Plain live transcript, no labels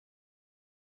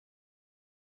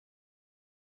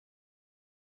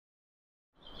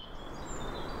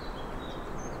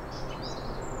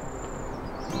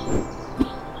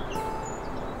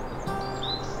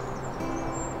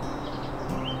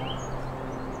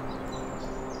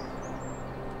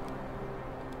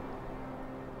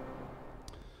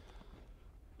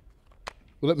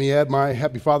Well, let me add my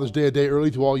happy Father's Day a day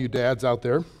early to all you dads out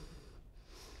there.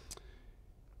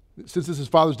 Since this is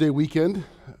Father's Day weekend,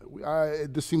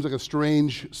 this seems like a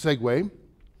strange segue.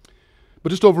 But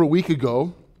just over a week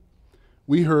ago,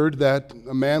 we heard that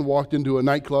a man walked into a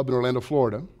nightclub in Orlando,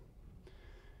 Florida,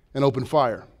 and opened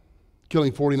fire,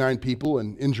 killing 49 people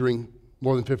and injuring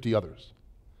more than 50 others.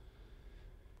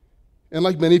 And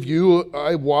like many of you,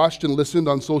 I watched and listened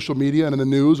on social media and in the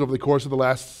news over the course of the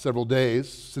last several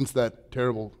days since that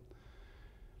terrible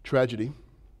tragedy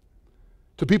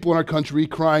to people in our country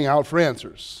crying out for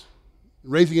answers,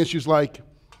 raising issues like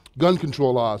gun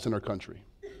control laws in our country,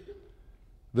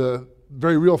 the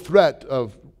very real threat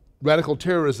of radical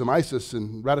terrorism, ISIS,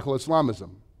 and radical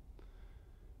Islamism,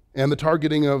 and the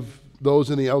targeting of those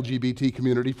in the LGBT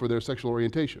community for their sexual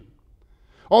orientation.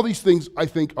 All these things, I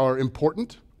think, are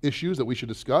important issues that we should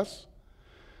discuss.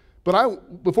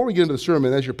 But before we get into the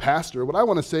sermon, as your pastor, what I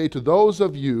want to say to those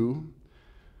of you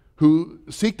who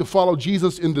seek to follow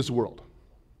Jesus in this world,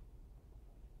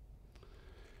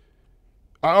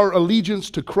 our allegiance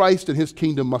to Christ and his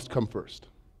kingdom must come first.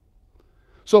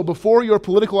 So before your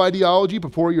political ideology,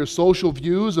 before your social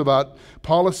views about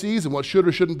policies and what should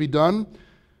or shouldn't be done,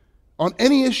 on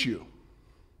any issue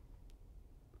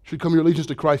should come your allegiance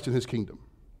to Christ and his kingdom.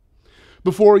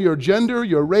 Before your gender,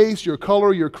 your race, your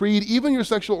color, your creed, even your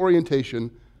sexual orientation,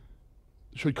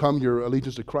 should come your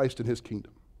allegiance to Christ and his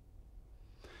kingdom.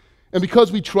 And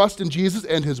because we trust in Jesus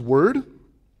and his word,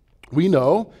 we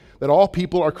know that all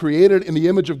people are created in the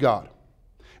image of God.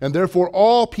 And therefore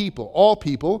all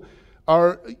people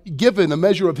are given a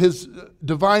measure of his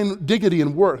divine dignity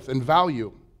and worth and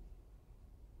value.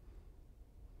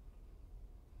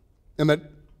 And that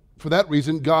for that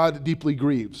reason, God deeply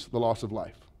grieves the loss of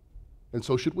life. And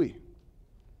so should we.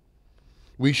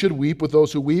 We should weep with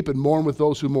those who weep and mourn with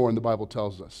those who mourn, the Bible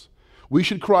tells us. We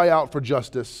should cry out for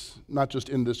justice, not just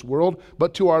in this world,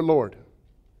 but to our Lord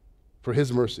for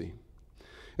his mercy.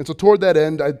 And so toward that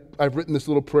end, I've written this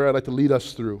little prayer I'd like to lead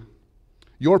us through.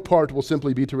 Your part will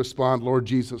simply be to respond, Lord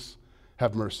Jesus,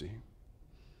 have mercy.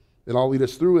 And I'll lead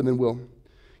us through, and then we'll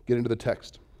get into the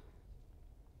text.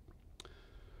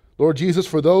 Lord Jesus,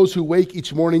 for those who wake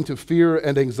each morning to fear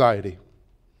and anxiety,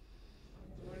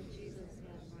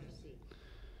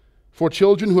 for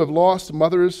children who have lost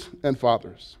mothers and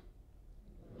fathers,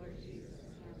 Lord Jesus,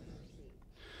 have mercy.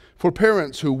 For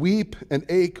parents who weep and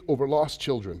ache over lost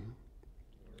children,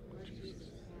 Lord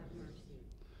Jesus, have mercy.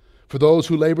 For those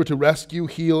who labor to rescue,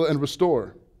 heal, and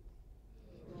restore,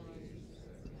 Lord Jesus,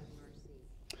 have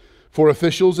mercy. For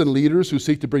officials and leaders who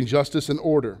seek to bring justice and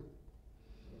order,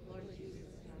 Lord Jesus,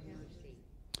 have mercy.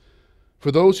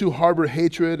 For those who harbor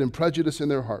hatred and prejudice in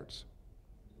their hearts,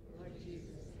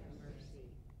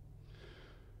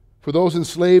 for those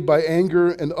enslaved by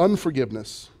anger and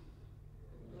unforgiveness,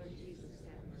 Lord Jesus,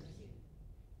 have mercy.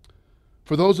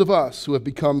 for those of us who have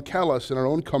become callous in our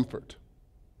own comfort,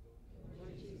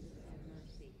 Lord Jesus, have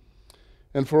mercy.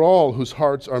 and for all whose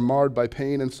hearts are marred by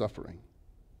pain and suffering.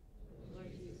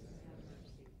 Lord Jesus, have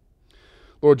mercy.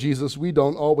 Lord Jesus, we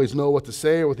don't always know what to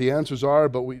say or what the answers are,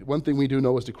 but one thing we do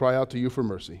know is to cry out to you for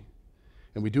mercy.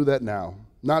 And we do that now,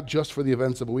 not just for the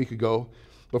events of a week ago,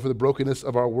 but for the brokenness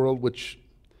of our world, which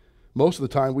most of the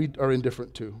time we are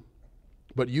indifferent to.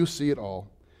 But you see it all.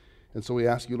 And so we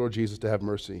ask you, Lord Jesus, to have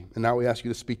mercy. And now we ask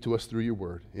you to speak to us through your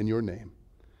word. In your name,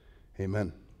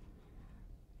 amen.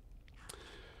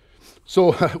 So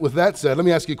with that said, let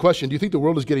me ask you a question. Do you think the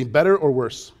world is getting better or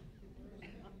worse?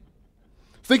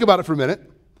 Think about it for a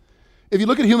minute. If you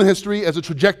look at human history as a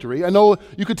trajectory, I know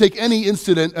you could take any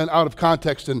incident out of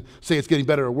context and say it's getting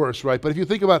better or worse, right? But if you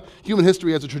think about human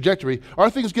history as a trajectory, are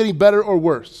things getting better or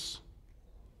worse?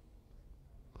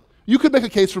 You could make a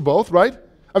case for both, right?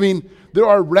 I mean, there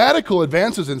are radical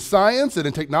advances in science and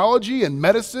in technology and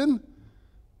medicine.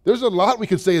 There's a lot we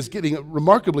could say is getting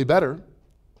remarkably better.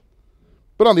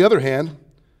 But on the other hand,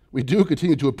 we do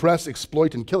continue to oppress,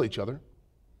 exploit, and kill each other.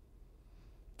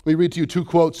 Let me read to you two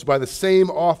quotes by the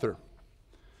same author,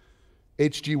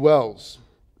 H.G. Wells.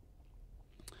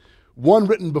 One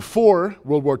written before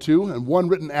World War II and one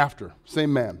written after,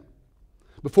 same man.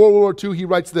 Before World War II, he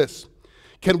writes this: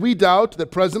 Can we doubt that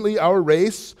presently our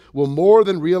race will more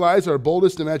than realize our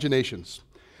boldest imaginations,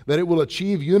 that it will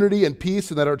achieve unity and peace,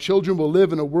 and that our children will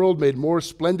live in a world made more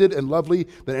splendid and lovely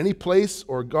than any place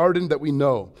or garden that we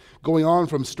know, going on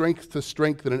from strength to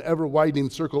strength in an ever-widening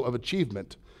circle of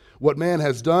achievement? What man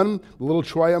has done, the little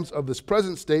triumphs of this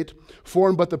present state,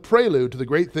 form but the prelude to the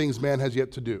great things man has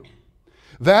yet to do.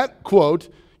 That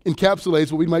quote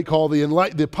encapsulates what we might call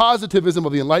the positivism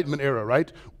of the Enlightenment era,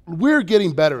 right? We're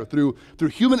getting better through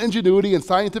human ingenuity and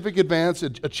scientific advance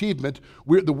and achievement.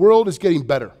 The world is getting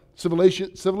better.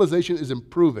 Civilization is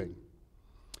improving.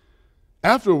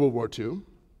 After World War II,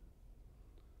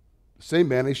 the same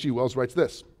man, H.G. Wells, writes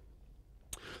this: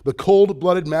 the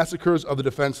cold-blooded massacres of the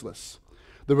defenseless,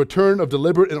 the return of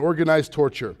deliberate and organized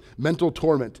torture, mental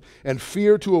torment, and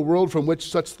fear to a world from which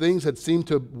such things had seemed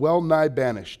to well-nigh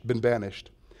been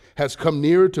banished, has come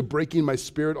near to breaking my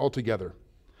spirit altogether.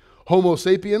 Homo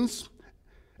sapiens,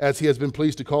 as he has been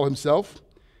pleased to call himself,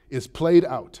 is played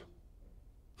out.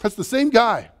 That's the same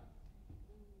guy.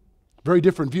 Very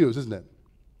different views, isn't it?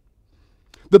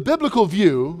 The biblical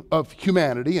view of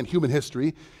humanity and human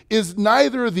history is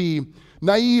neither the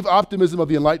naive optimism of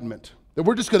the Enlightenment, that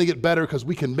we're just going to get better because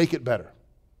we can make it better,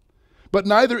 but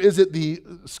neither is it the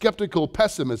skeptical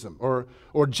pessimism or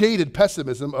jaded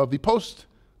pessimism of the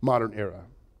postmodern era.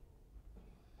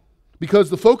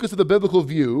 Because the focus of the biblical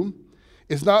view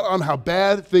is not on how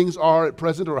bad things are at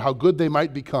present or how good they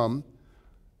might become.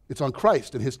 It's on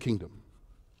Christ and his kingdom,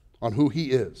 on who he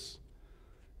is.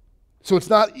 So it's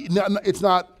not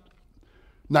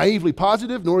naively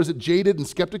positive, nor is it jaded and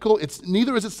skeptical.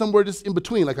 Neither is it somewhere just in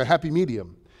between, like a happy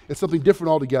medium. It's something different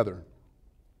altogether.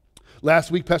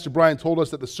 Last week, Pastor Brian told us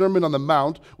that the Sermon on the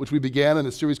Mount, which we began in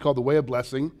a series called The Way of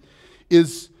Blessing,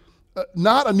 is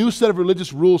not a new set of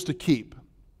religious rules to keep,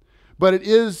 but it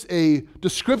is a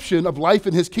description of life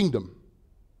in his kingdom,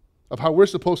 of how we're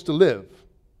supposed to live.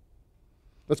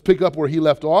 Let's pick up where he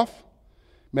left off,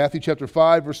 Matthew chapter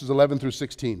 5, verses 11 through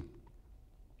 16.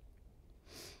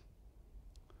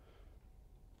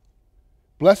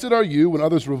 Blessed are you when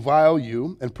others revile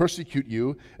you and persecute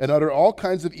you and utter all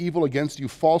kinds of evil against you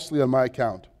falsely on my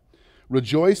account.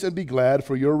 Rejoice and be glad,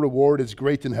 for your reward is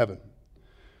great in heaven.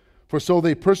 For so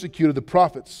they persecuted the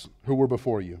prophets who were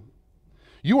before you.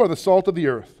 You are the salt of the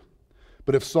earth.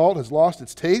 But if salt has lost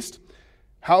its taste,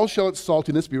 how shall its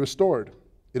saltiness be restored?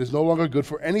 It is no longer good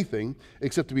for anything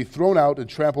except to be thrown out and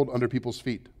trampled under people's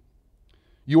feet.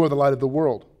 You are the light of the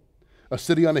world. A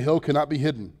city on a hill cannot be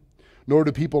hidden. Nor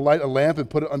do people light a lamp and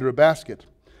put it under a basket,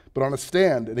 but on a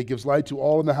stand, and it gives light to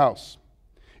all in the house.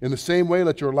 In the same way,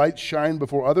 let your light shine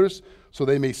before others, so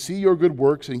they may see your good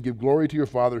works and give glory to your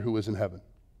Father who is in heaven.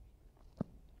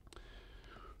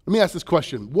 Let me ask this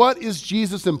question. What is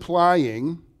Jesus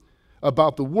implying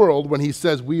about the world when he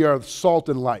says we are salt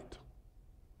and light?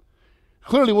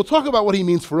 Clearly, we'll talk about what he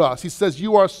means for us. He says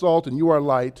you are salt and you are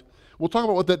light. We'll talk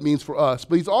about what that means for us.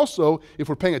 But he's also, if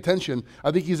we're paying attention, I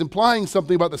think he's implying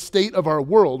something about the state of our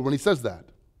world when he says that.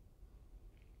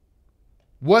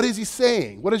 What is he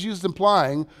saying? What is Jesus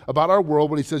implying about our world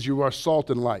when he says you are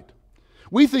salt and light?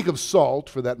 We think of salt,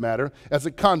 for that matter, as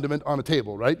a condiment on a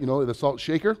table, right? You know, the salt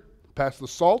shaker, pass the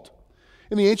salt.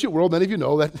 In the ancient world, many of you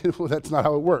know that that's not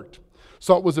how it worked.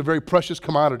 Salt was a very precious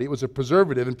commodity. It was a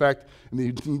preservative. In fact, in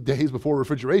the days before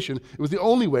refrigeration, it was the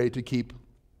only way to keep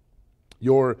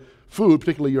your food,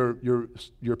 particularly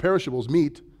your perishables,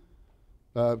 meat,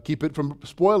 keep it from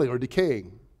spoiling or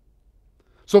decaying.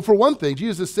 So for one thing,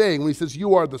 Jesus is saying when he says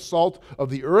you are the salt of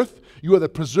the earth, you are the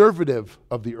preservative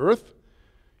of the earth,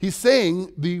 he's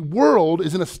saying the world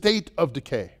is in a state of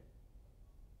decay.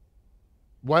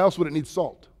 Why else would it need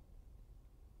salt?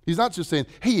 He's not just saying,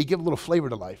 hey, you give a little flavor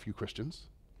to life, you Christians.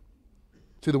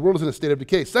 See, the world is in a state of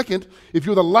decay. Second, if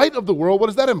you're the light of the world, what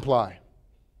does that imply?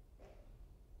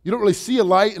 You don't really see a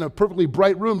light in a perfectly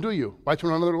bright room, do you? Why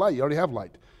turn on another light? You already have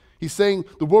light. He's saying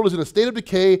the world is in a state of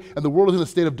decay and the world is in a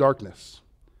state of darkness.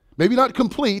 Maybe not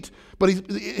complete, but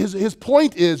his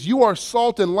point is you are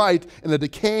salt and light in a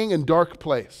decaying and dark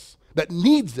place that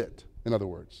needs it, in other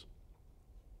words.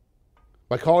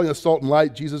 By calling us salt and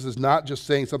light, Jesus is not just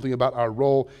saying something about our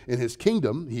role in his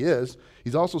kingdom. He is.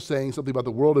 He's also saying something about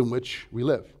the world in which we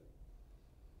live.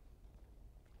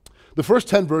 The first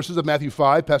 10 verses of Matthew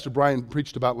 5, Pastor Brian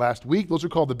preached about last week, those are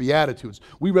called the Beatitudes.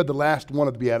 We read the last one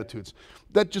of the Beatitudes.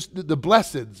 That just, the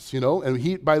blesseds, you know, and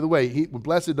he, by the way,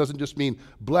 blessed doesn't just mean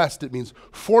blessed, it means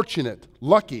fortunate,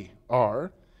 lucky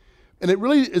are. And it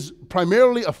really is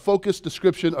primarily a focused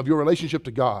description of your relationship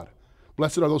to God.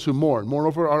 Blessed are those who mourn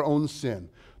over our own sin,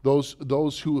 those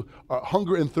who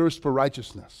hunger and thirst for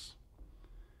righteousness.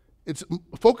 It's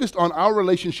focused on our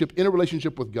relationship, in a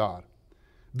relationship with God.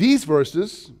 These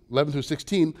verses, 11 through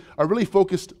 16, are really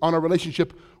focused on our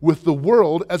relationship with the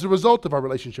world as a result of our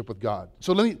relationship with God.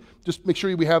 So let me just make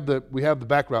sure we have the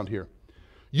background here.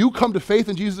 You come to faith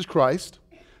in Jesus Christ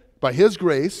by his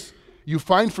grace. You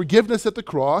find forgiveness at the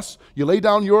cross. You lay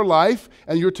down your life,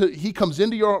 and he comes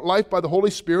into your life by the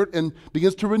Holy Spirit and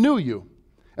begins to renew you.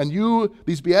 And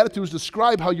these Beatitudes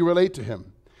describe how you relate to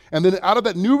him. And then out of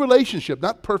that new relationship,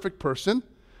 not perfect person,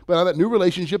 but out of that new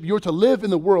relationship, you're to live in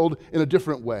the world in a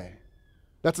different way.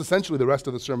 That's essentially the rest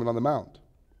of the Sermon on the Mount.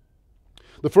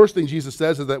 The first thing Jesus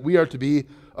says is that we are to be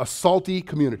a salty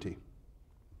community.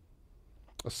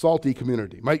 A salty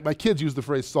community. My kids use the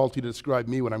phrase salty to describe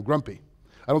me when I'm grumpy.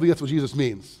 I don't think that's what Jesus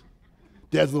means.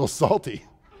 Dad's a little salty.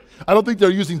 I don't think they're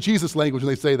using Jesus language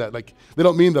when they say that. Like, they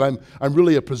don't mean that I'm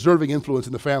really a preserving influence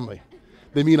in the family.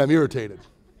 They mean I'm irritated.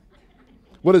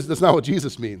 That's not what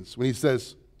Jesus means when he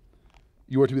says,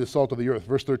 you are to be the salt of the earth.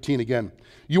 Verse 13 again.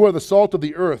 You are the salt of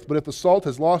the earth, but if the salt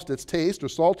has lost its taste or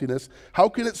saltiness, how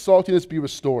can its saltiness be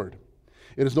restored?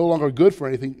 It is no longer good for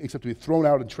anything except to be thrown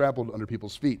out and trampled under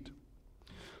people's feet.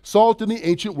 Salt in the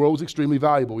ancient world was extremely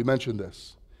valuable. We mentioned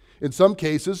this. In some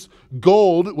cases,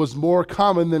 gold was more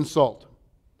common than salt.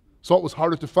 Salt was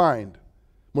harder to find,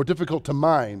 more difficult to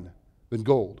mine than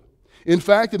gold. In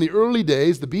fact, in the early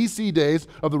days, the BC days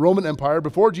of the Roman Empire,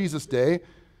 before Jesus' day,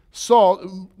 salt,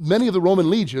 many of the Roman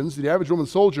legions, the average Roman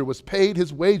soldier was paid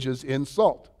his wages in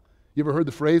salt. You ever heard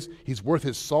the phrase, he's worth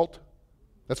his salt?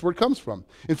 That's where it comes from.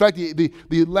 In fact, the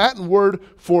Latin word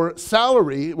for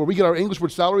salary, where we get our English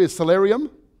word salary, is salarium.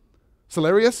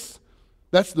 Salarius.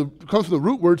 Comes from the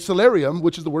root word salarium,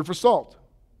 which is the word for salt.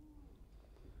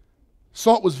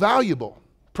 Salt was valuable,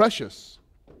 precious,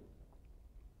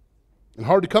 and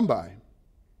hard to come by.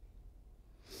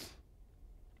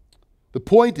 The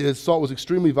point is, salt was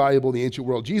extremely valuable in the ancient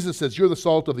world. Jesus says, you're the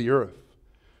salt of the earth.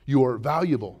 You are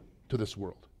valuable to this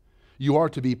world. You are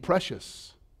to be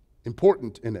precious,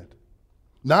 important in it.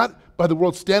 Not by the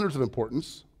world's standards of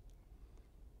importance.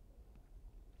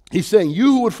 He's saying, you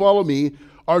who would follow me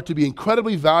are to be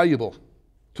incredibly valuable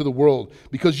to the world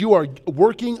because you are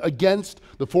working against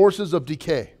the forces of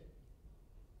decay.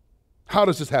 How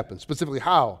does this happen? Specifically,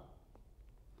 how?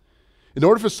 In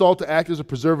order for salt to act as a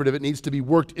preservative, it needs to be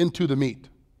worked into the meat.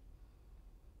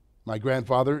 My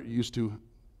grandfather used to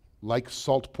like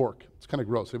salt pork. It's kind of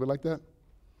gross. Anybody like that?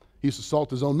 He used to salt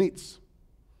his own meats.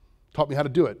 Taught me how to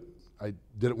do it. I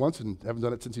did it once and haven't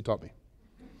done it since he taught me.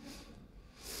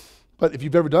 But if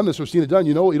you've ever done this or seen it done,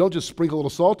 you know you don't just sprinkle a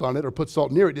little salt on it or put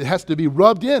salt near it. It has to be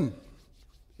rubbed into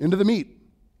the meat.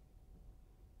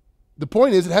 The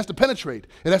point is it has to penetrate.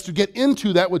 It has to get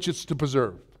into that which it's to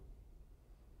preserve.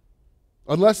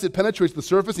 Unless it penetrates the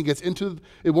surface and gets into,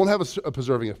 it won't have a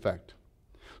preserving effect.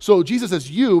 So Jesus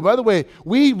says you. By the way,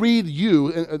 we read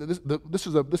you, and this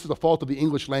is a fault of the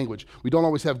English language. We don't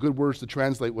always have good words to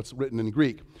translate what's written in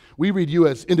Greek. We read you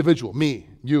as individual, me,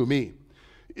 you, me.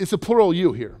 It's a plural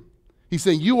you here. He's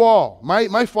saying you all,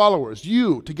 my followers,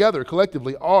 you together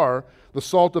collectively are the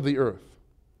salt of the earth.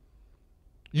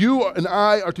 You and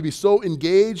I are to be so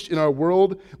engaged in our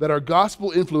world that our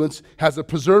gospel influence has a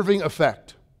preserving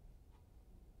effect.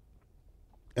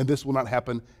 And this will not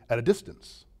happen at a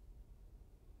distance.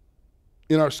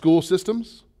 In our school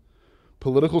systems,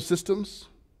 political systems,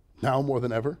 now more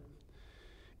than ever,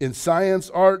 in science,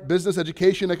 art, business,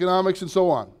 education, economics, and so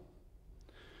on.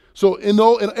 So in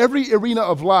every arena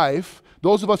of life,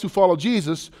 those of us who follow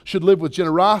Jesus should live with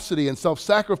generosity and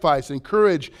self-sacrifice and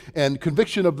courage and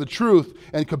conviction of the truth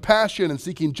and compassion and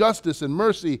seeking justice and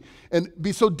mercy and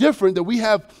be so different that we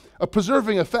have a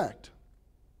preserving effect.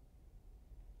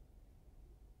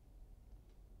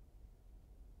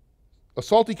 A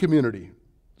salty community.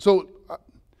 So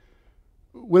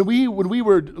when we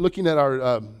were looking at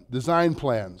our design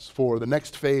plans for the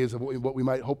next phase of what we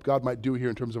might hope God might do here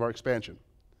in terms of our expansion,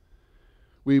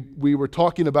 we were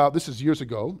talking about, this is years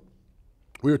ago,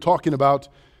 we were talking about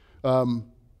the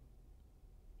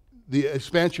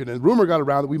expansion, and rumor got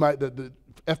around that the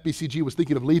FBCG was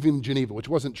thinking of leaving Geneva, which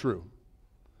wasn't true.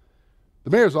 The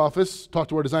mayor's office talked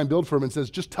to our design build firm and says,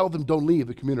 just tell them don't leave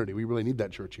the community. We really need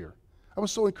that church here. I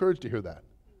was so encouraged to hear that.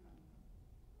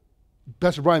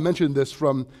 Pastor Brian mentioned this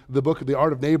from the book, The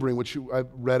Art of Neighboring, which I've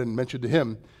read and mentioned to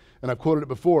him, and I've quoted it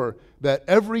before, that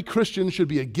every Christian should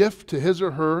be a gift to his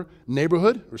or her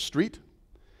neighborhood or street,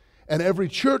 and every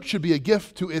church should be a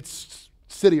gift to its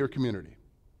city or community.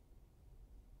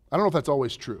 I don't know if that's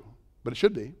always true, but it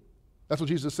should be. That's what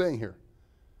Jesus is saying here.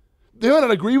 They may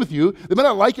not agree with you. They may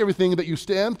not like everything that you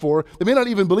stand for. They may not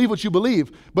even believe what you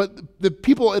believe. But the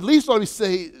people at least ought to be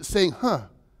saying, I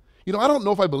don't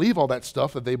know if I believe all that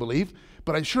stuff that they believe,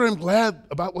 but I sure am glad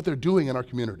about what they're doing in our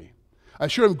community. I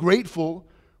sure am grateful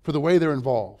for the way they're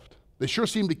involved. They sure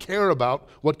seem to care about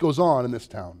what goes on in this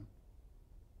town,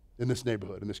 in this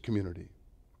neighborhood, in this community.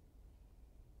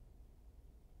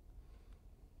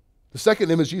 The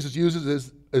second image Jesus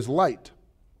uses is light.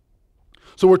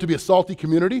 So we're to be a salty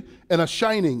community and a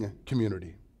shining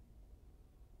community.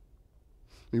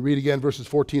 Let me read again verses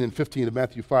 14 and 15 of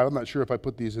Matthew 5. I'm not sure if I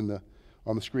put these on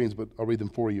the screens, but I'll read them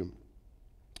for you.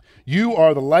 You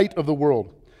are the light of the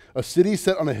world. A city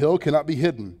set on a hill cannot be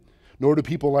hidden, nor do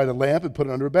people light a lamp and put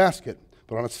it under a basket,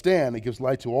 but on a stand it gives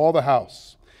light to all the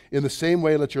house. In the same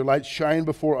way, let your light shine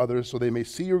before others so they may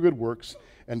see your good works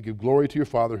and give glory to your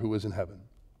Father who is in heaven.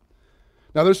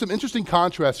 Now, there's some interesting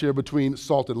contrast here between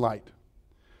salt and light.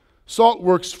 Salt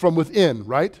works from within,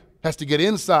 right? Has to get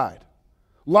inside.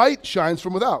 Light shines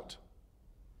from without.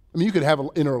 I mean, you could have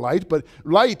an inner light, but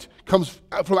light comes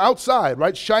from outside,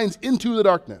 right? Shines into the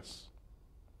darkness.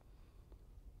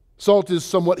 Salt is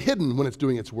somewhat hidden when it's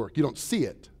doing its work. You don't see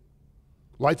it.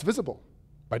 Light's visible,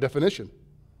 by definition.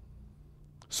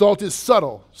 Salt is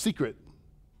subtle, secret.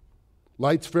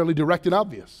 Light's fairly direct and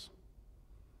obvious.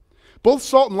 Both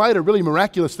salt and light are really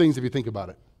miraculous things if you think about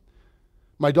it.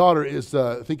 My daughter is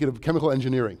thinking of chemical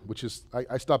engineering, which is,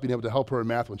 I stopped being able to help her in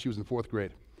math when she was in 4th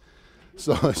grade.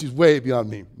 So she's way beyond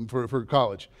me for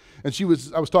college. And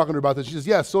I was talking to her about this. She says,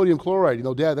 yeah, sodium chloride. You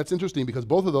know, Dad, that's interesting because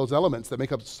both of those elements that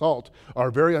make up salt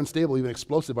are very unstable, even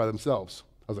explosive by themselves.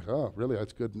 I was like, oh, really?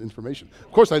 That's good information.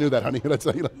 Of course I knew that, honey. That's,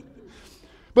 you know.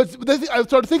 But I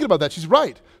started thinking about that. She's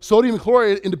right. Sodium and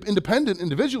chloride, independent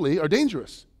individually, are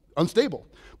dangerous, unstable.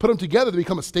 Put them together, they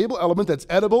become a stable element that's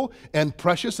edible and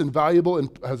precious and valuable and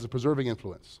has a preserving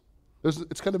influence.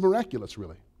 It's kind of miraculous,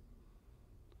 really.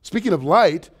 Speaking of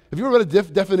light, have you ever read a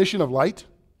definition of light?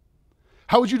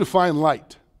 How would you define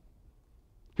light?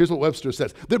 Here's what Webster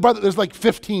says. There's like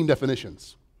 15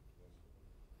 definitions.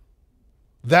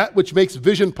 That which makes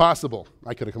vision possible.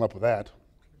 I could have come up with that.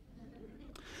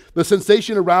 The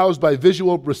sensation aroused by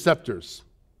visual receptors.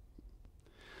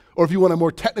 Or if you want a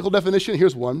more technical definition,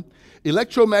 here's one.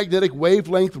 Electromagnetic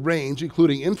wavelength range,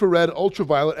 including infrared,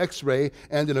 ultraviolet, X-ray,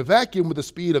 and in a vacuum with a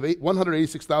speed of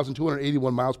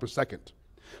 186,281 miles per second.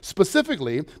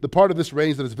 Specifically, the part of this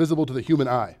range that is visible to the human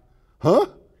eye. Huh?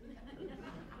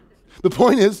 The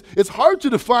point is, it's hard to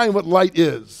define what light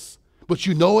is, but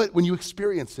you know it when you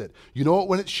experience it. You know it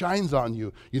when it shines on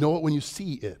you. You know it when you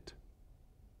see it.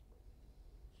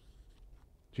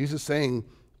 Jesus is saying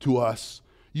to us,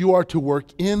 you are to work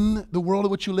in the world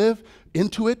in which you live,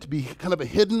 into it, to be kind of a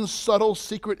hidden, subtle,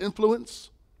 secret influence,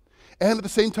 and at the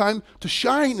same time, to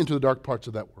shine into the dark parts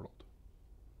of that world.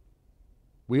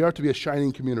 We are to be a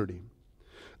shining community.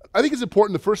 I think it's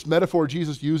important, the first metaphor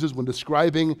Jesus uses when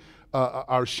describing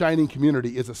our shining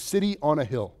community is a city on a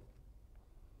hill.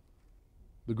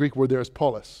 The Greek word there is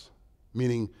polis,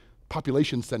 meaning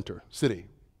population center, city.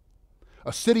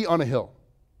 A city on a hill.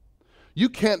 You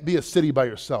can't be a city by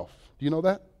yourself. Do you know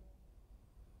that?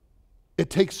 It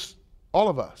takes all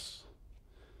of us.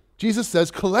 Jesus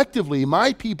says, collectively,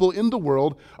 my people in the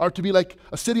world are to be like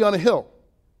a city on a hill.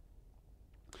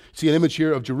 See an image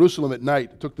here of Jerusalem at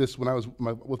night. I took this when I was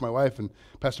with my wife and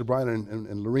Pastor Brian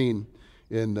and Lorene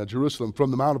in Jerusalem from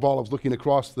the Mount of Olives looking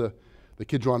across the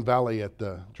Kidron Valley at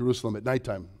Jerusalem at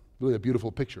nighttime. Really a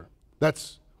beautiful picture.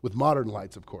 That's with modern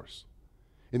lights, of course.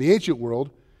 In the ancient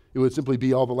world, it would simply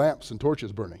be all the lamps and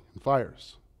torches burning and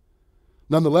fires.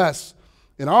 Nonetheless,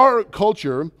 in our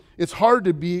culture, it's hard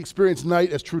to experience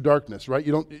night as true darkness, right?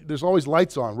 There's always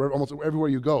lights on almost everywhere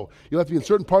you go. You'll have to be in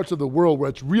certain parts of the world where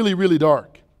it's really, really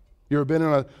dark. You ever been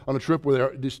on a trip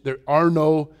where there are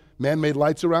no man-made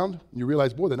lights around? You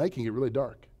realize, boy, the night can get really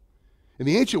dark. In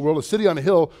the ancient world, a city on a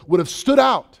hill would have stood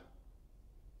out.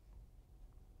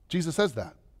 Jesus says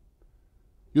that.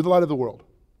 You're the light of the world.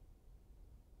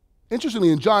 Interestingly,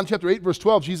 in John chapter 8, verse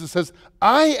 12, Jesus says,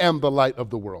 I am the light of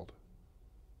the world.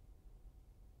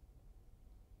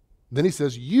 Then he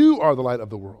says, you are the light of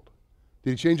the world.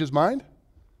 Did he change his mind?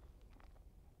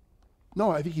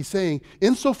 No, I think he's saying,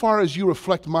 insofar as you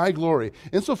reflect my glory,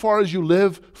 insofar as you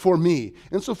live for me,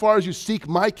 insofar as you seek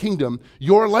my kingdom,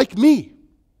 you're like me,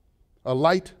 a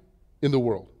light in the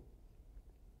world.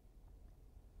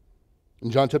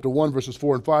 In John chapter 1, verses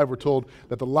 4 and 5, we're told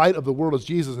that the light of the world is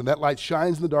Jesus, and that light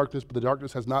shines in the darkness, but the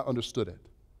darkness has not understood it.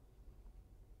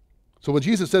 So when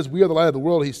Jesus says we are the light of the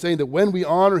world, he's saying that when we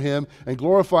honor him and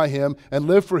glorify him and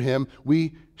live for him,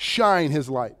 we shine his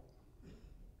light.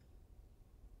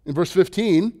 In verse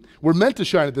 15, we're meant to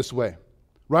shine it this way,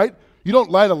 right? You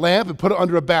don't light a lamp and put it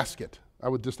under a basket. I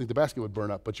would just think the basket would burn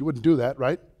up, but you wouldn't do that,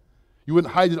 right? You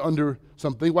wouldn't hide it under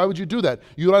something. Why would you do that?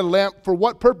 You light a lamp for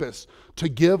what purpose? To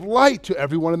give light to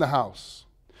everyone in the house.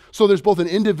 So there's both an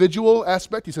individual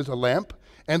aspect, he says a lamp,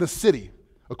 and a city,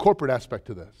 a corporate aspect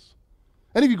to this.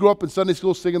 Any of you grew up in Sunday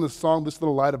school singing the song, This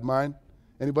Little Light of Mine?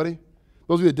 Anybody?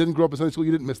 Those of you that didn't grow up in Sunday school,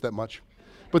 you didn't miss that much.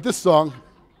 But this song,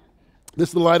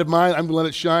 This Little Light of Mine, I'm going to let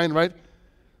it shine, right?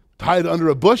 Tied under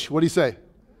a bush, what do you say?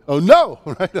 Oh no,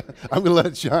 right? I'm going to let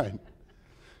it shine.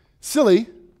 Silly,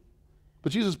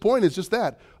 but Jesus' point is just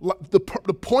that. The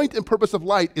point and purpose of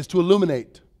light is to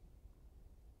illuminate,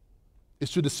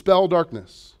 is to dispel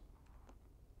darkness.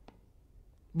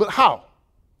 But how?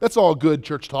 That's all good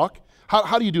church talk.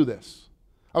 How do you do this?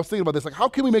 I was thinking about this, like, how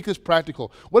can we make this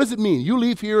practical? What does it mean? You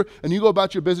leave here and you go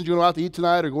about your business, you're going out to eat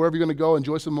tonight or wherever you're going to go,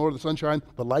 enjoy some more of the sunshine,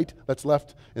 the light that's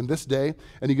left in this day,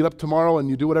 and you get up tomorrow and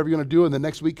you do whatever you're going to do, and the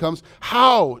next week comes.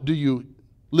 How do you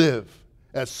live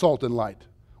as salt and light?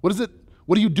 What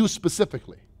do you do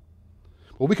specifically?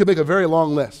 Well, we could make a very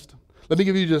long list. Let me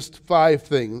give you just 5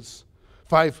 things,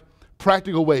 5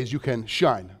 practical ways you can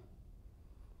shine.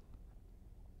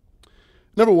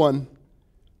 Number 1,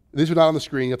 these are not on the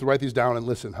screen. You have to write these down and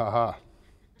listen.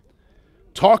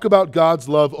 Talk about God's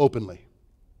love openly.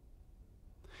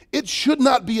 It should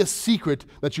not be a secret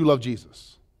that you love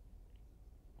Jesus.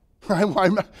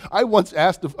 I once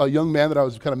asked a young man that I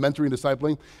was kind of mentoring,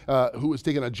 discipling, who was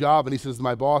taking a job, and he says,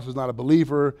 my boss is not a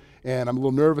believer, and I'm a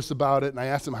little nervous about it, and I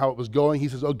asked him how it was going. He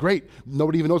says, oh, great.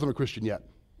 Nobody even knows I'm a Christian yet.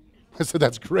 I said,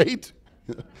 that's great.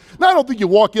 Now, I don't think you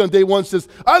walk in on day 1 and says,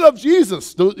 I love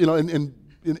Jesus, and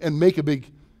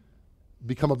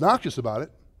become obnoxious about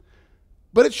it.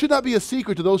 But it should not be a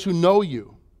secret to those who know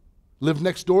you, live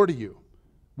next door to you,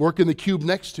 work in the cube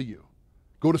next to you,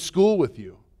 go to school with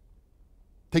you,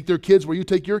 take their kids where you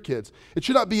take your kids. It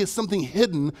should not be something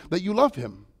hidden that you love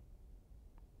him.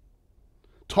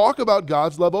 Talk about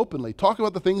God's love openly. Talk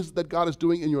about the things that God is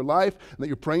doing in your life and that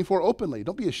you're praying for openly.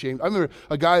 Don't be ashamed. I remember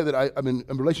a guy that I'm in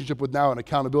a relationship with now, an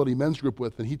accountability men's group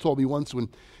with, and he told me once when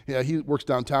he works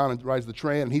downtown and rides the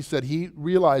train, and he said he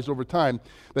realized over time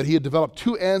that he had developed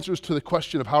 2 answers to the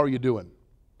question of how are you doing?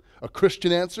 A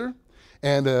Christian answer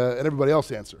and an everybody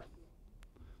else answer.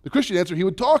 The Christian answer, he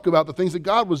would talk about the things that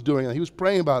God was doing and he was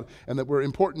praying about and that were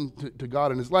important to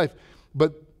God in his life.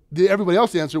 But the everybody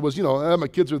else answer was, my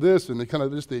kids are this, and kind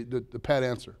of just the pat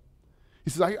answer. He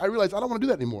says, I realized I don't want to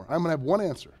do that anymore. I'm going to have one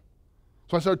answer.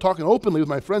 So I started talking openly with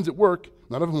my friends at work,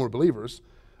 none of them were believers,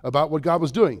 about what God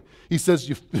was doing. He says,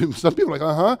 some people are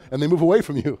like, and they move away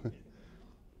from you.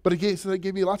 But it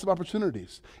gave me lots of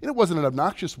opportunities. And it wasn't an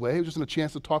obnoxious way, it was just a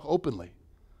chance to talk openly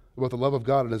about the love of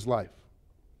God in his life.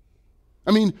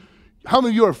 I mean, how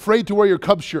many of you are afraid to wear your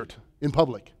Cubs shirt in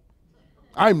public?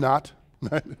 I'm not.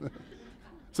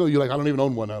 So you're like, I don't even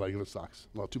own one. I like, it sucks.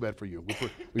 Well, too bad for you.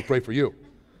 We pray for you.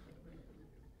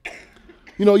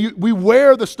 We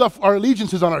wear the stuff, our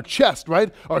allegiances on our chest,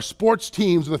 right? Our sports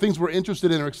teams and the things we're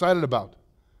interested in or excited about.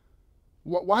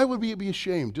 Why would we be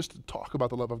ashamed just to talk about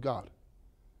the love of God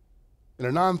in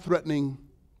a non-threatening,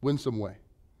 winsome way?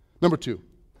 Number 2,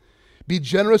 be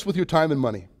generous with your time and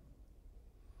money.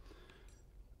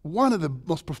 One of the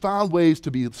most profound ways to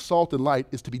be salt and light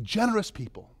is to be generous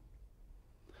people.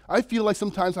 I feel like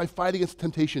sometimes I fight against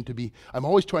temptation I'm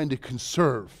always trying to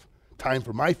conserve time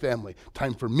for my family,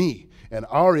 time for me, and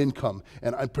our income,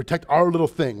 and I protect our little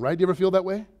thing, right? Do you ever feel that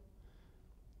way?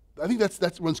 I think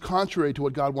that runs contrary to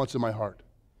what God wants in my heart.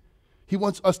 He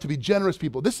wants us to be generous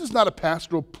people. This is not a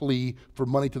pastoral plea for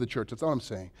money to the church. That's all I'm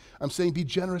saying. I'm saying be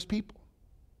generous people,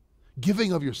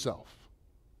 giving of yourself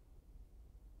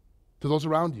to those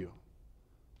around you,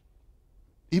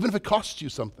 even if it costs you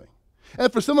something.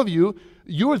 And for some of you,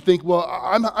 you would think, well,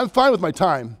 I'm fine with my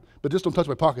time, but just don't touch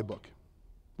my pocketbook.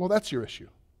 Well, that's your issue.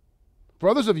 For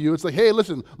others of you, it's like, hey,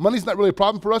 listen, money's not really a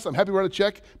problem for us. I'm happy to write a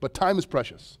check, but time is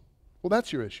precious. Well,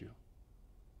 that's your issue.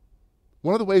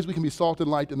 One of the ways we can be salt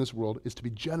and light in this world is to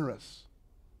be generous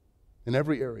in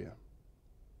every area.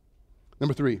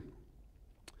 Number 3.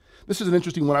 This is an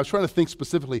interesting one. I was trying to think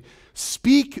specifically.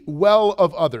 Speak well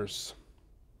of others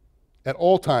at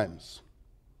all times.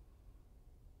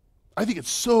 I think it's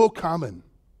so common,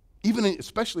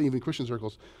 especially in Christian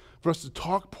circles, for us to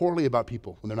talk poorly about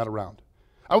people when they're not around.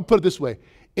 I would put it this way.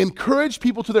 Encourage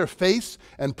people to their face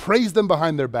and praise them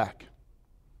behind their back.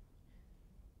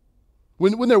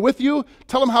 When they're with you,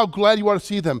 tell them how glad you are to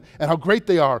see them and how great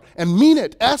they are. And mean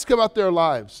it. Ask about their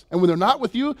lives. And when they're not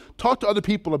with you, talk to other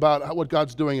people about what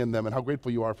God's doing in them and how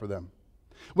grateful you are for them.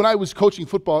 When I was coaching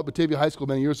football at Batavia High School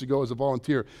many years ago as a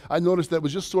volunteer, I noticed that it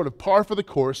was just sort of par for the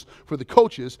course for the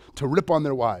coaches to rip on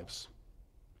their wives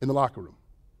in the locker room.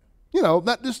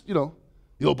 Not just, the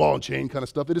old ball and chain kind of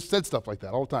stuff. They just said stuff like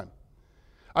that all the time.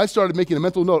 I started making a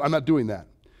mental note, I'm not doing that.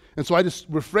 And so I just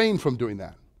refrained from doing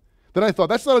that. Then I thought,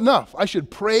 that's not enough. I should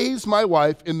praise my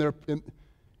wife in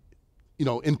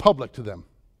public to them.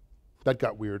 That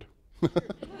got weird.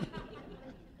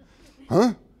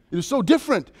 Huh? It was so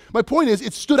different. My point is,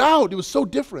 it stood out. It was so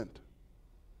different.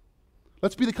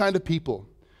 Let's be the kind of people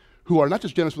who are not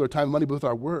just generous with our time and money, but with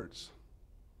our words.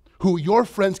 Who your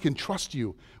friends can trust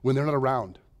you when they're not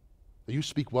around. That you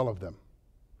speak well of them.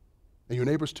 And your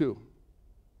neighbors too.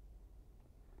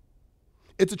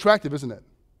 It's attractive, isn't it?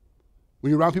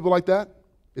 When you're around people like that,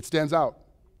 it stands out.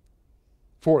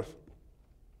 4th,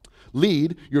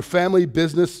 lead your family,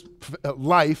 business,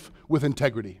 life with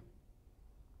integrity.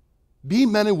 Be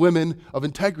men and women of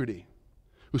integrity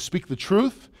who speak the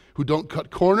truth, who don't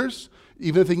cut corners,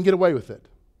 even if they can get away with it,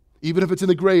 even if it's in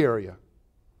the gray area.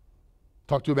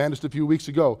 Talked to a man just a few weeks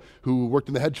ago who worked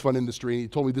in the hedge fund industry, and he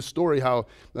told me this story, how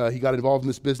he got involved in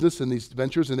this business and these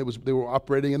ventures, and they were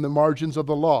operating in the margins of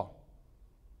the law.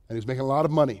 And he was making a lot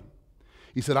of money.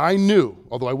 He said, I knew,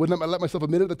 although I wouldn't let myself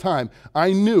admit it at the time,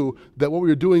 I knew that what we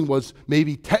were doing was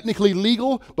maybe technically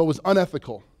legal, but was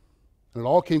unethical. And it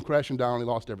all came crashing down, and he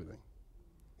lost everything.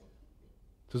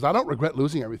 He says, I don't regret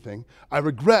losing everything. I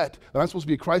regret that I'm supposed to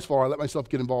be a Christ follower. I let myself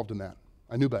get involved in that.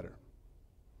 I knew better.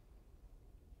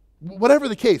 Whatever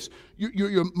the case,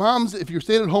 your moms, if you're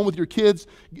staying at home with your kids,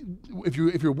 if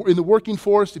you're in the working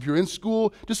force, if you're in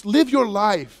school, just live your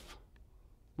life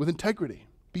with integrity.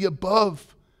 Be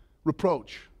above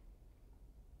reproach.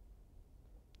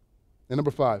 And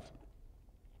number 5,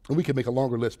 and we can make a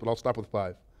longer list, but I'll stop with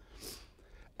 5.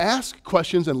 Ask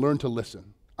questions and learn to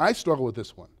listen. I struggle with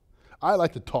this one. I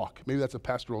like to talk. Maybe that's a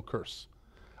pastoral curse.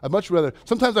 I'd much rather,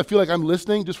 sometimes I feel like I'm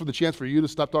listening just for the chance for you to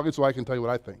stop talking so I can tell you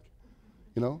what I think.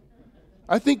 You know?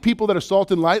 I think people that are salt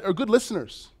and light are good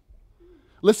listeners.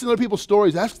 Listen to other people's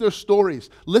stories. Ask their stories.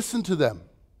 Listen to them.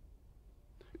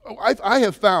 I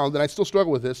have found, and I still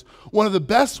struggle with this, one of the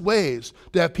best ways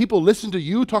to have people listen to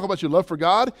you talk about your love for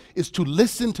God is to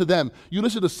listen to them. You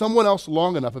listen to someone else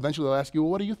long enough, eventually they'll ask you, well,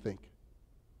 what do you think?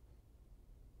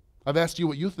 I've asked you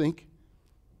what you think.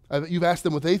 You've asked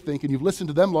them what they think, and you've listened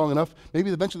to them long enough,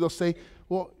 maybe eventually they'll say,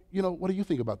 well, you know, what do you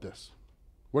think about this?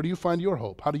 Where do you find your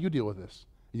hope? How do you deal with this?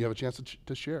 And you have a chance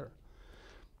to share.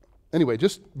 Anyway,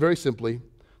 just very simply,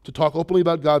 to talk openly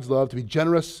about God's love, to be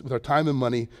generous with our time and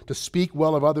money, to speak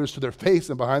well of others to their face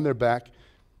and behind their back,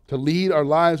 to lead our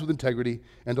lives with integrity,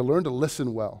 and to learn to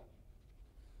listen well.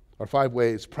 Our 5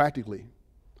 ways, practically,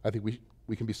 I think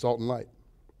we can be salt and light.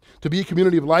 To be a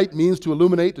community of light means to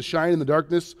illuminate, to shine in the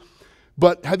darkness.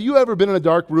 But have you ever been in a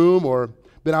dark room or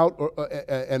been out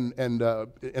and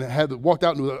had walked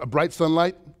out into a bright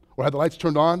sunlight or had the lights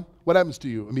turned on? What happens to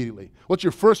you immediately? What's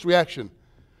your first reaction?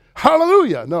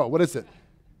 Hallelujah! No, what is it?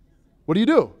 What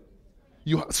do?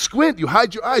 You squint, you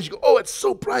hide your eyes, you go, oh, it's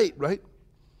so bright, right?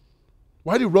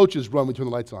 Why do roaches run when we turn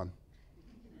the lights on?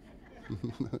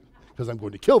 Because I'm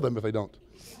going to kill them if I don't.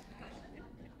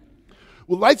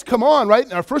 Well, lights come on, right?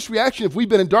 And our first reaction, if we've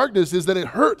been in darkness, is that it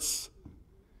hurts.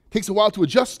 It takes a while to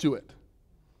adjust to it.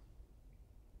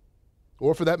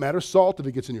 Or for that matter, salt if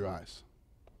it gets in your eyes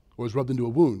or is rubbed into a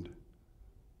wound.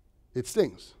 It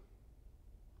stings.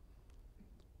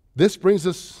 This brings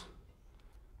us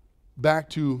back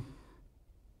to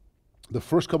the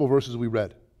first couple verses we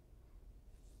read.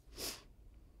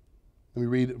 Let me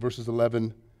read verses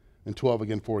 11 and 12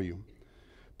 again for you.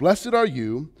 Blessed are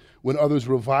you when others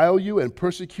revile you and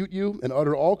persecute you and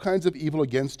utter all kinds of evil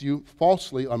against you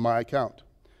falsely on my account.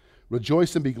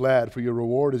 Rejoice and be glad, for your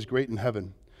reward is great in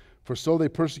heaven. For so they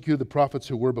persecuted the prophets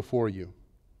who were before you.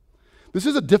 This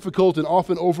is a difficult and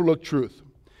often overlooked truth.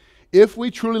 If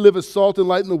we truly live as salt and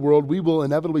light in the world, we will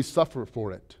inevitably suffer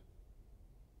for it.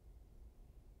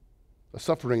 A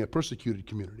suffering, a persecuted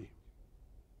community.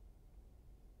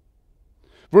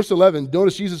 Verse 11,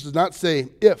 notice Jesus does not say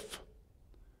if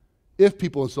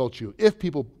people insult you, if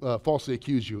people falsely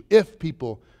accuse you, if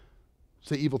people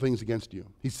say evil things against you.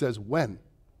 He says when.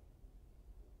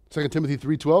 2 Timothy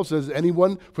 3:12 says,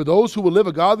 anyone, for those who will live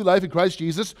a godly life in Christ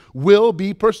Jesus, will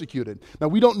be persecuted. Now,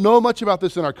 we don't know much about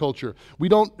this in our culture. We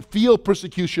don't feel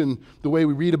persecution the way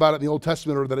we read about it in the Old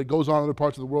Testament or that it goes on in other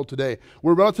parts of the world today.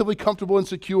 We're relatively comfortable and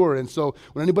secure, and so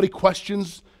when anybody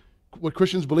questions what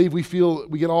Christians believe, we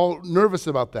get all nervous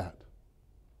about that.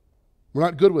 We're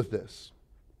not good with this.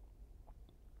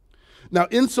 Now,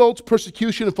 insults,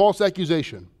 persecution, and false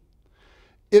accusation.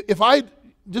 If I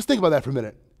just think about that for a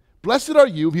minute. Blessed are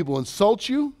you, people insult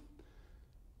you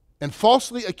and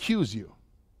falsely accuse you.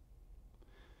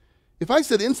 If I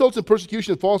said insults and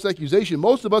persecution and false accusation,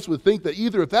 most of us would think that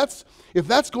either if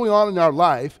that's going on in our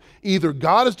life, either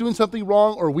God is doing something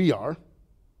wrong or we are,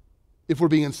 if we're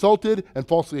being insulted and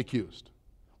falsely accused.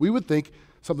 We would think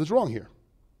something's wrong here.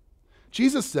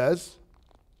 Jesus says,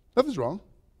 nothing's wrong.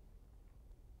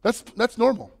 That's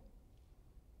normal.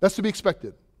 That's to be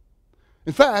expected.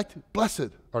 In fact, blessed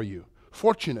are you.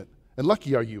 Fortunate and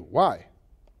lucky are you. Why?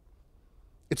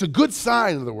 It's a good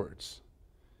sign, in other words.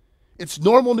 It's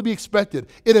normal to be expected.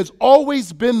 It has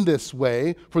always been this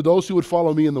way for those who would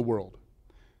follow me in the world.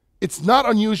 It's not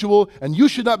unusual, and you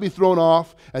should not be thrown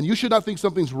off, and you should not think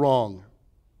something's wrong.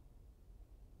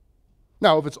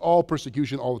 Now, if it's all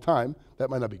persecution all the time, that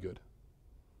might not be good.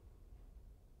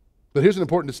 But here's an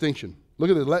important distinction. Look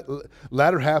at the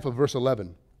latter half of verse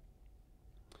 11.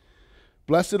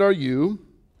 Blessed are you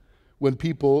when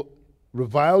people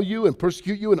revile you and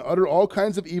persecute you and utter all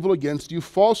kinds of evil against you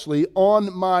falsely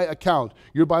on my account.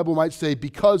 Your Bible might say,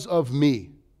 because of me.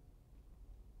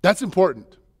 That's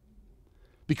important.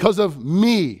 Because of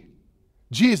me,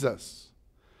 Jesus.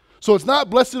 So it's not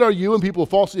blessed are you when people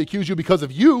falsely accuse you because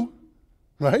of you,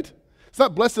 right? It's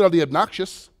not blessed are the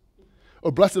obnoxious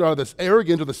or blessed are the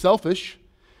arrogant or the selfish.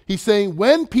 He's saying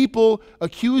when people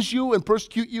accuse you and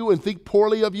persecute you and think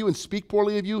poorly of you and speak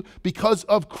poorly of you because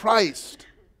of Christ,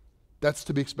 that's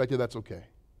to be expected, that's okay.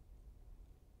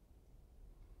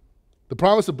 The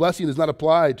promise of blessing is not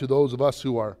applied to those of us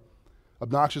who are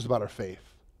obnoxious about our faith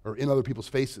or in other people's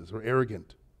faces or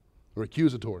arrogant or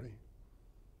accusatory.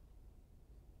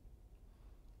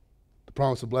 The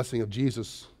promise of blessing of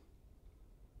Jesus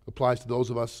applies to those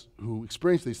of us who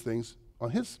experience these things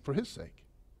for his sake.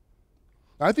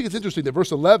 Now, I think it's interesting that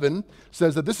verse 11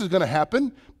 says that this is going to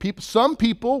happen. Some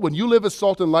people, when you live as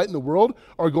salt and light in the world,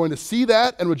 are going to see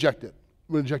that and reject it.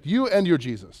 Reject you and your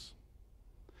Jesus.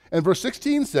 And verse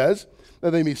 16 says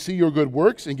that they may see your good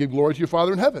works and give glory to your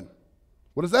Father in heaven.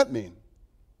 What does that mean?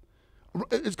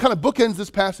 It kind of bookends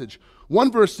this passage.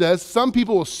 One verse says, some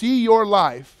people will see your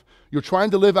life. You're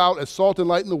trying to live out as salt and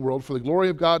light in the world for the glory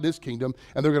of God and his kingdom,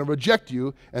 and they're going to reject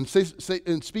you and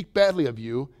and speak badly of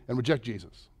you and reject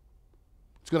Jesus.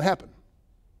 It's going to happen.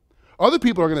 Other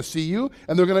people are going to see you,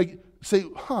 and they're going to say,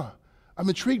 I'm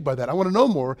intrigued by that. I want to know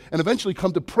more, and eventually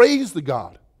come to praise the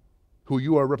God who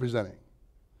you are representing.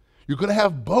 You're going to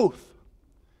have both.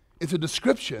 It's a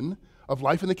description of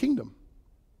life in the kingdom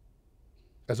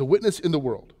as a witness in the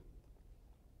world.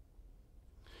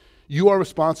 You are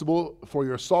responsible for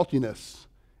your saltiness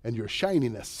and your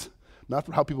shininess, not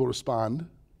for how people respond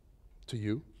to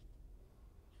you.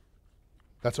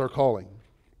 That's our calling.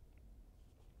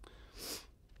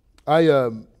 I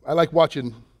like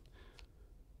watching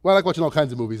all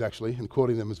kinds of movies, actually, and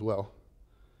quoting them as well.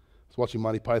 I was watching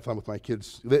Monty Python with my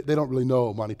kids. They don't really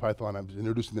know Monty Python. I'm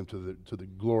introducing them to the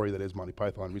glory that is Monty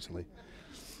Python recently.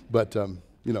 But,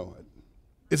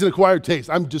 it's an acquired taste.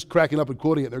 I'm just cracking up and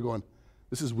quoting it. They're going,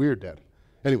 this is weird, Dad.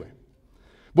 Anyway.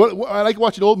 But I like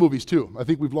watching old movies, too. I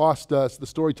think we've lost the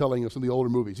storytelling of some of the older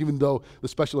movies, even though the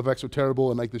special effects are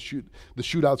terrible and like the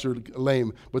shootouts are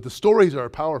lame. But the stories are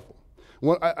powerful.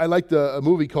 I liked a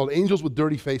movie called Angels with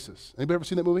Dirty Faces. Anybody ever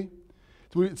seen that movie?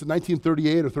 It's a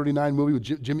 1938 or 39 movie with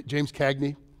James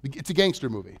Cagney. It's a gangster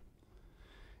movie.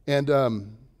 And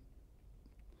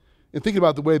thinking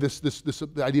about the way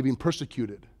the idea of being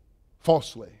persecuted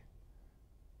falsely.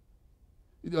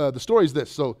 The story is this.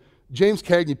 So James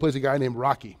Cagney plays a guy named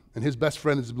Rocky, and his best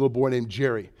friend is a little boy named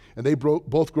Jerry. And they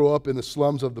both grow up in the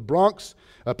slums of the Bronx.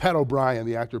 Pat O'Brien,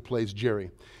 the actor, plays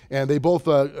Jerry. And they both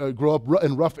grow up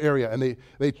in a rough area, and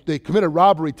they commit a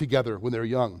robbery together when they're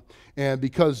young. And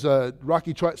because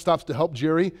Rocky stops to help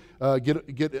Jerry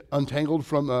get untangled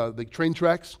from the train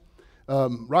tracks,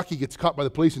 Rocky gets caught by the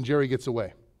police and Jerry gets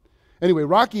away. Anyway,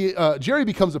 Jerry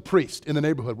becomes a priest in the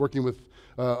neighborhood working with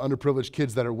underprivileged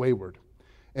kids that are wayward.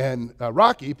 And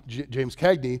Rocky, James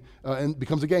Cagney,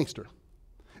 becomes a gangster.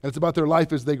 And it's about their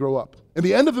life as they grow up. At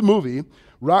the end of the movie,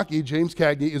 Rocky, James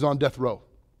Cagney, is on death row.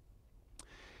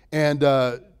 And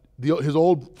his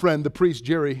old friend, the priest,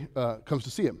 Jerry, comes to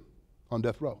see him on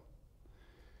death row.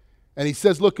 And he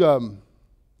says, look,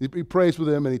 he prays with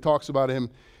him and he talks about him.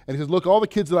 And he says, look, all the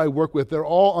kids that I work with, they're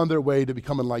all on their way to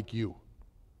becoming like you.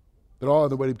 They're all on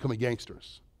their way to becoming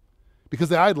gangsters. Because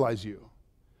they idolize you.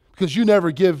 Because you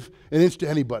never give an inch to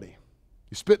anybody.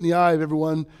 You spit in the eye of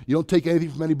everyone. You don't take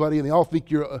anything from anybody. And they all think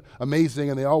you're amazing.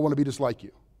 And they all want to be just like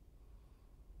you.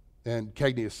 And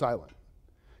Cagney is silent.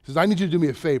 He says, I need you to do me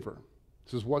a favor.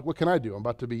 He says, what can I do? I'm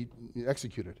about to be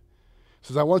executed. He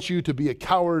says, I want you to be a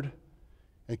coward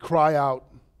and cry out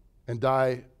and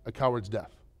die a coward's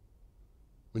death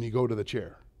when you go to the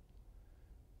chair.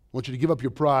 I want you to give up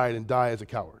your pride and die as a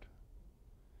coward.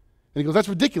 And he goes, that's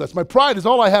ridiculous. My pride is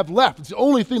all I have left. It's the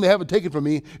only thing they haven't taken from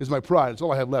me is my pride. It's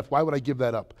all I have left. Why would I give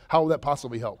that up? How will that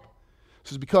possibly help? He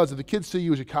says, because if the kids see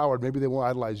you as a coward, maybe they won't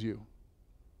idolize you.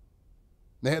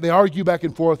 They argue back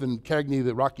and forth, and Cagney,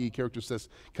 the Rocky character, says,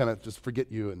 kind of just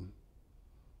forget you.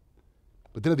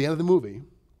 But then at the end of the movie,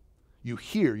 you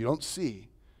don't see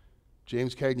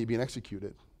James Cagney being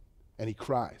executed, and he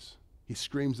cries. He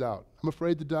screams out, I'm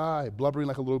afraid to die, blubbering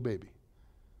like a little baby.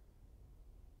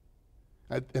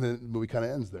 And then the movie kind of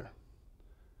ends there.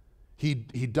 He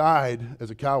died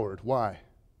as a coward. Why?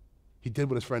 He did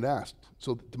what his friend asked,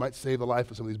 so it might save the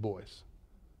life of some of these boys.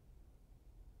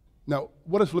 Now,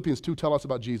 what does Philippians 2 tell us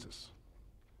about Jesus?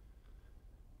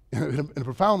 In a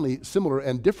profoundly similar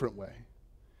and different way.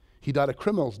 He died a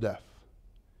criminal's death.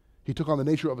 He took on the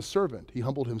nature of a servant. He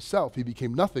humbled himself. He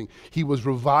became nothing. He was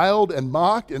reviled and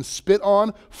mocked and spit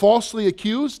on, falsely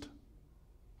accused.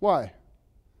 Why?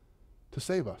 To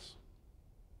save us.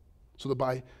 So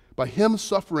that by him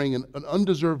suffering an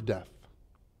undeserved death,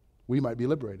 we might be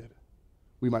liberated.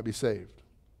 We might be saved.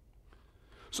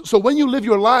 So when you live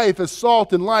your life as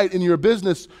salt and light in your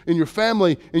business, in your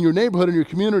family, in your neighborhood, in your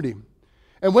community,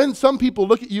 and when some people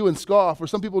look at you and scoff, or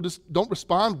some people just don't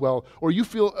respond well, or you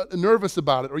feel nervous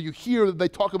about it, or you hear that they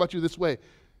talk about you this way,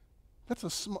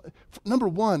 that's number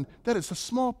one, that is a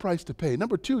small price to pay.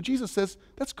 Number two, Jesus says,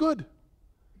 that's good.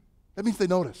 That means they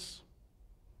notice.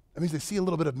 That means they see a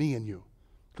little bit of me in you.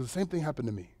 Because the same thing happened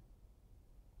to me.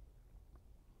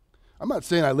 I'm not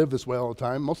saying I live this way all the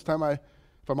time. Most of the time,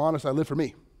 if I'm honest, I live for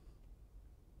me.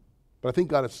 But I think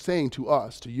God is saying to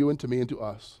us, to you and to me and to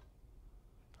us,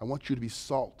 I want you to be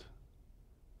salt,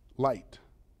 light,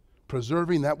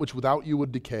 preserving that which without you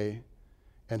would decay,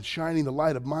 and shining the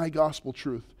light of my gospel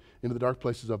truth into the dark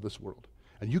places of this world.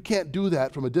 And you can't do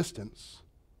that from a distance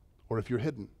or if you're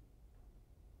hidden.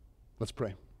 Let's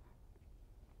pray.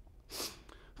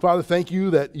 Father, thank you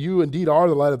that you indeed are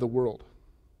the light of the world,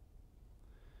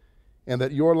 and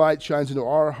that your light shines into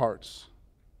our hearts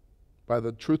by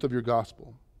the truth of your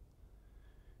gospel.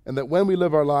 And that when we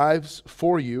live our lives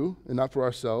for you and not for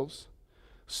ourselves,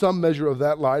 some measure of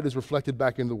that light is reflected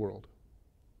back into the world.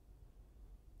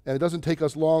 And it doesn't take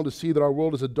us long to see that our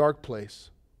world is a dark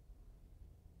place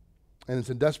and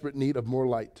it's in desperate need of more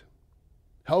light.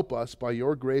 Help us by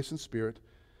your grace and Spirit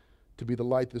to be the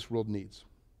light this world needs.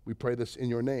 We pray this in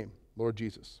your name, Lord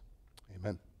Jesus.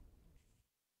 Amen.